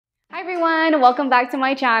everyone, welcome back to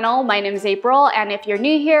my channel. My name is April, and if you're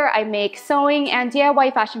new here, I make sewing and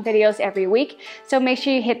DIY fashion videos every week. So make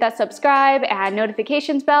sure you hit that subscribe and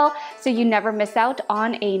notifications bell so you never miss out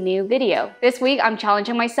on a new video. This week, I'm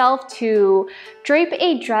challenging myself to drape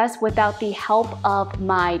a dress without the help of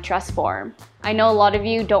my dress form. I know a lot of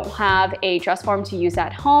you don't have a dress form to use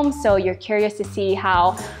at home, so you're curious to see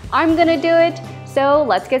how I'm gonna do it. So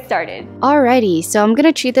let's get started. Alrighty, so I'm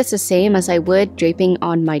gonna treat this the same as I would draping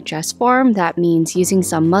on my dress form. That means using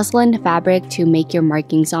some muslin fabric to make your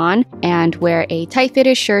markings on and wear a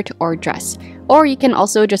tight-fitted shirt or dress. Or you can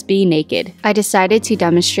also just be naked. I decided to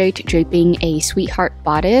demonstrate draping a sweetheart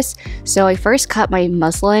bodice. So I first cut my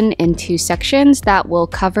muslin into sections that will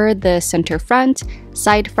cover the center front,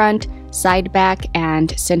 side back,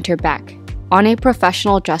 and center back. On a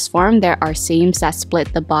professional dress form, there are seams that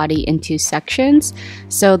split the body into sections.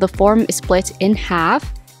 So the form is split in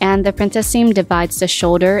half, and the princess seam divides the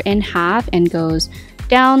shoulder in half and goes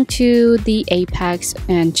down to the apex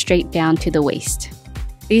and straight down to the waist.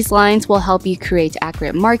 These lines will help you create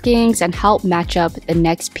accurate markings and help match up the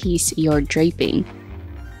next piece you're draping.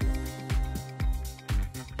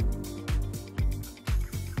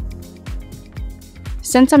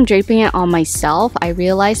 Since I'm draping it on myself, I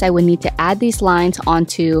realized I would need to add these lines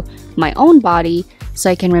onto my own body so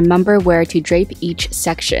I can remember where to drape each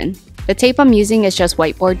section. The tape I'm using is just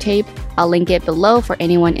whiteboard tape. I'll link it below for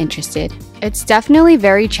anyone interested. It's definitely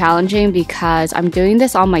very challenging because I'm doing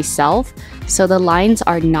this on myself, so the lines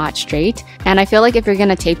are not straight. And I feel like if you're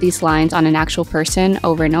gonna tape these lines on an actual person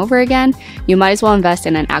over and over again, you might as well invest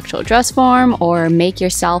in an actual dress form or make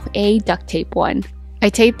yourself a duct tape one. I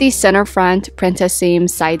taped the center front, princess seam,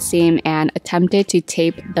 side seam, and attempted to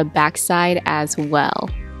tape the back side as well.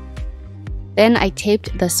 Then I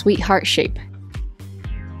taped the sweetheart shape.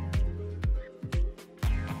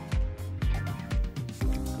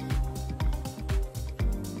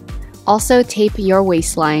 Also tape your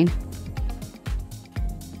waistline.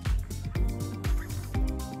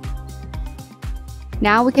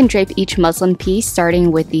 Now we can drape each muslin piece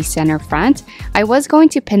starting with the center front. I was going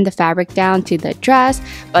to pin the fabric down to the dress,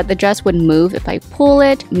 but the dress would move if I pull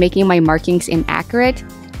it, making my markings inaccurate.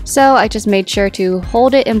 So I just made sure to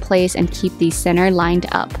hold it in place and keep the center lined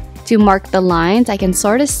up. To mark the lines, I can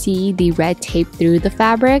sort of see the red tape through the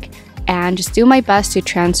fabric and just do my best to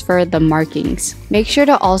transfer the markings. Make sure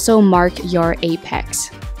to also mark your apex.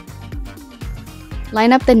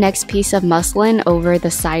 Line up the next piece of muslin over the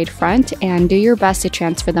side front and do your best to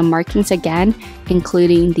transfer the markings again,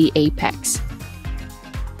 including the apex.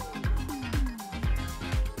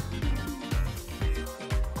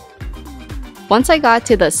 Once I got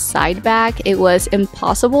to the side back, it was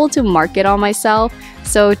impossible to mark it on myself,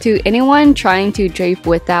 so to anyone trying to drape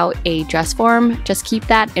without a dress form, just keep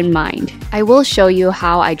that in mind. I will show you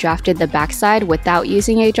how I drafted the backside without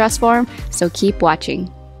using a dress form, so keep watching.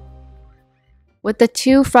 With the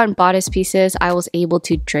two front bodice pieces I was able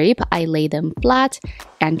to drape, I lay them flat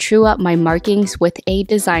and drew up my markings with a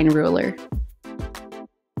design ruler.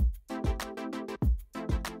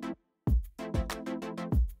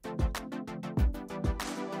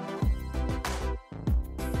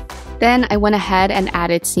 Then I went ahead and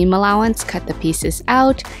added seam allowance, cut the pieces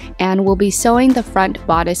out, and we'll be sewing the front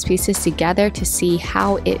bodice pieces together to see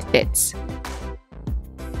how it fits.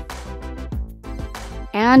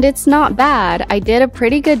 And it's not bad. I did a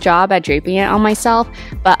pretty good job at draping it on myself,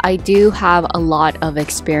 but I do have a lot of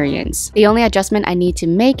experience. The only adjustment I need to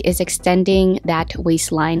make is extending that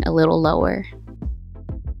waistline a little lower.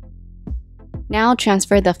 Now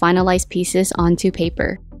transfer the finalized pieces onto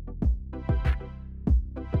paper.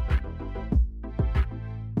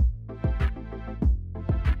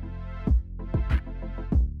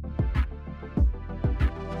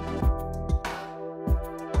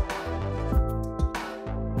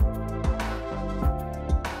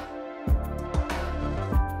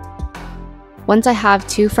 Once I have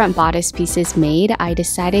two front bodice pieces made, I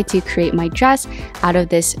decided to create my dress out of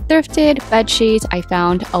this thrifted bedsheet I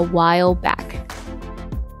found a while back.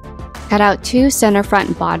 Cut out two center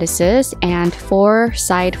front bodices and 4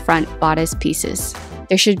 side front bodice pieces.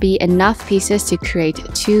 There should be enough pieces to create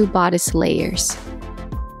 2 bodice layers.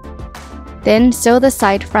 Then sew the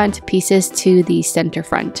side front pieces to the center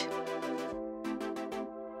front.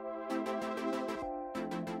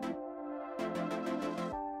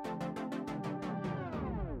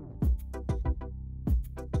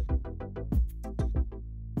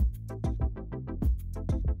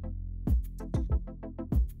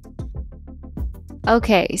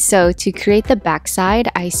 Okay, so to create the backside,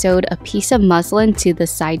 I sewed a piece of muslin to the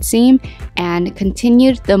side seam and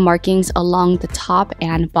continued the markings along the top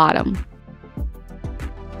and bottom.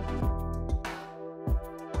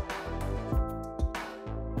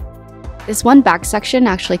 This one back section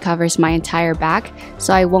actually covers my entire back,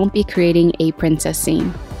 so I won't be creating a princess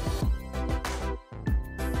seam.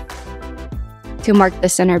 To mark the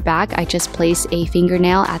center back, I just place a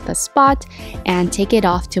fingernail at the spot and take it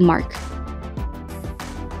off to mark.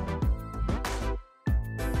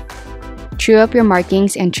 True up your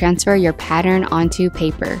markings and transfer your pattern onto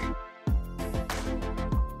paper.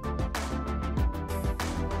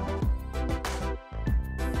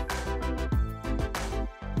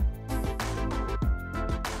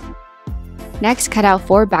 Next, cut out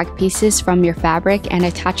 4 back pieces from your fabric and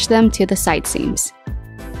attach them to the side seams.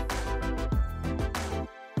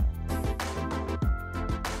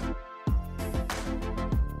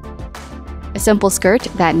 A simple skirt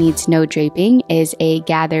that needs no draping is a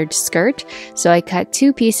gathered skirt, so I cut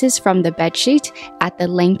 2 pieces from the bedsheet at the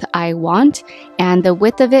length I want, and the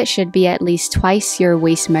width of it should be at least twice your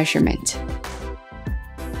waist measurement.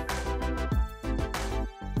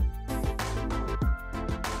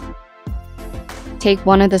 Take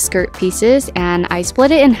one of the skirt pieces and I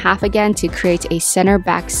split it in half again to create a center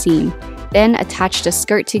back seam, then attach the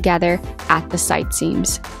skirt together at the side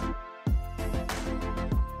seams.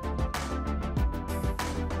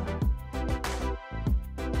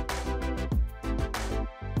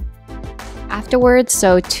 Afterwards,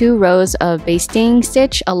 sew 2 rows of basting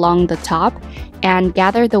stitch along the top and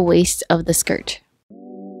gather the waist of the skirt.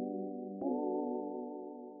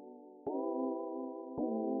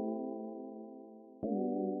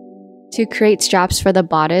 To create straps for the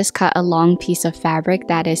bodice, cut a long piece of fabric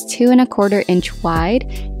that is 2 1/4 inch wide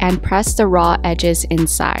and press the raw edges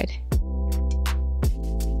inside.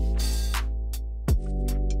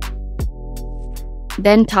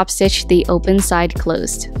 Then top stitch the open side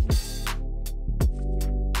closed.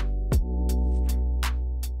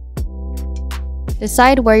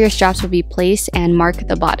 Decide where your straps will be placed and mark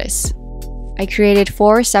the bodice. I created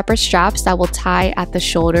 4 separate straps that will tie at the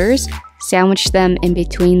shoulders, sandwich them in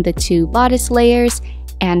between the 2 bodice layers,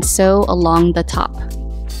 and sew along the top.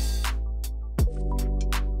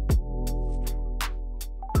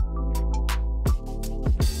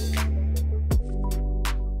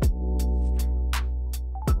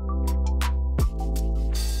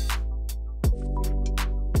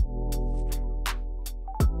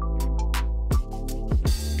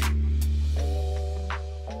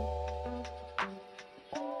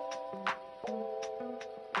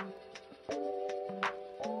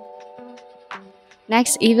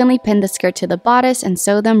 Next, evenly pin the skirt to the bodice and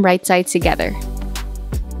sew them right sides together.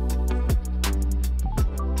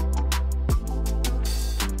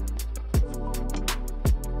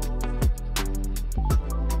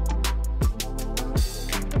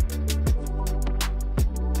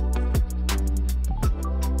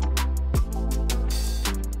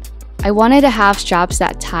 I wanted to have straps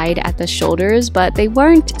that tied at the shoulders, but they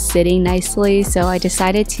weren't sitting nicely, so I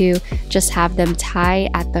decided to just have them tie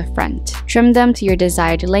at the front. Trim them to your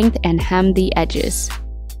desired length and hem the edges.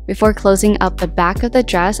 Before closing up the back of the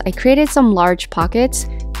dress, I created some large pockets,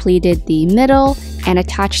 pleated the middle, and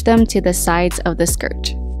attached them to the sides of the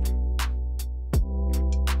skirt.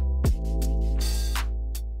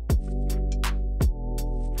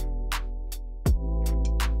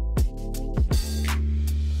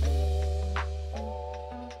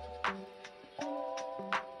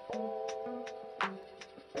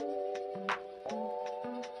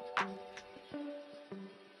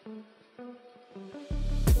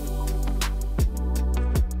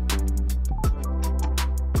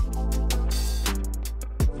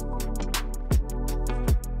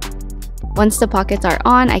 Once the pockets are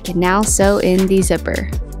on, I can now sew in the zipper.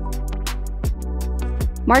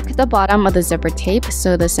 Mark the bottom of the zipper tape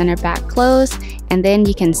so the center back closed, and then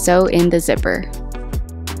you can sew in the zipper.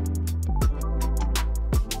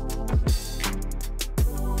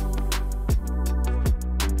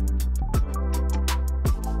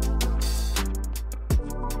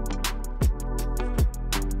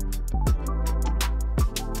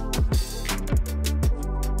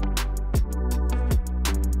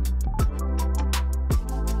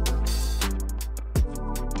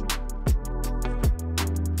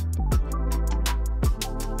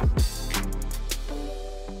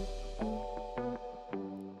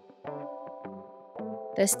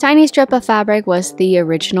 This tiny strip of fabric was the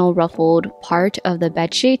original ruffled part of the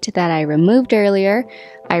bedsheet that I removed earlier.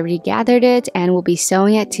 I regathered it and will be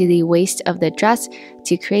sewing it to the waist of the dress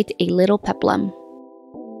to create a little peplum.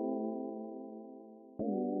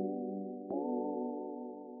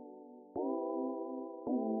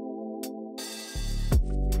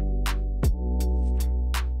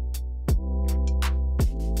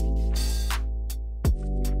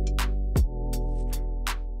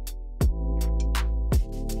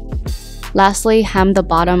 Lastly, hem the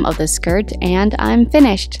bottom of the skirt and I'm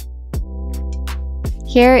finished.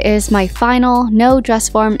 Here is my final, no dress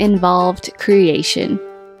form involved creation.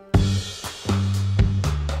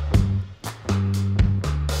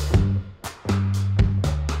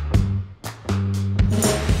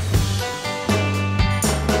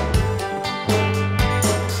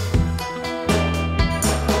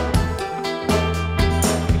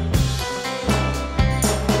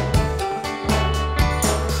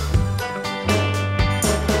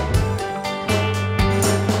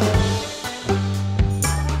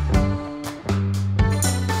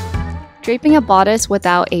 Draping a bodice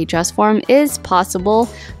without a dress form is possible,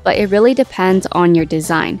 but it really depends on your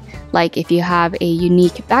design. Like if you have a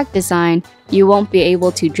unique back design, you won't be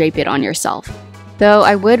able to drape it on yourself. Though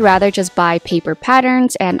I would rather just buy paper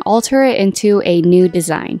patterns and alter it into a new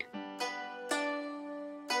design.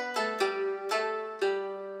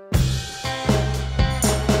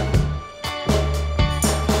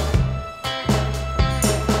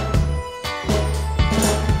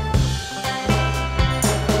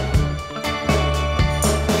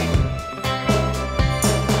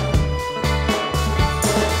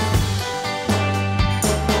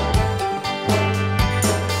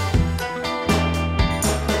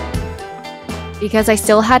 Because I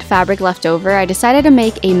still had fabric left over, I decided to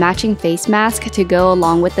make a matching face mask to go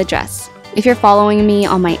along with the dress. If you're following me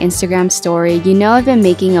on my Instagram story, you know I've been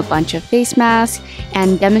making a bunch of face masks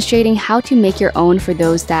and demonstrating how to make your own for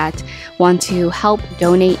those that want to help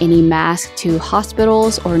donate any masks to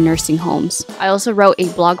hospitals or nursing homes. I also wrote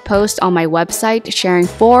a blog post on my website sharing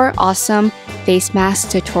 4 awesome face mask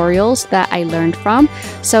tutorials that I learned from,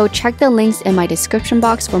 so check the links in my description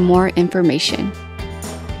box for more information.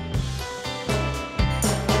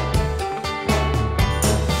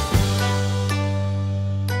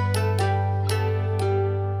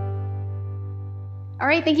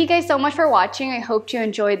 Alright, thank you guys so much for watching. I hope you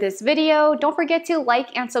enjoyed this video. Don't forget to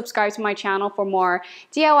like and subscribe to my channel for more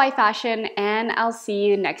DIY fashion, and I'll see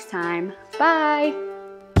you next time. Bye!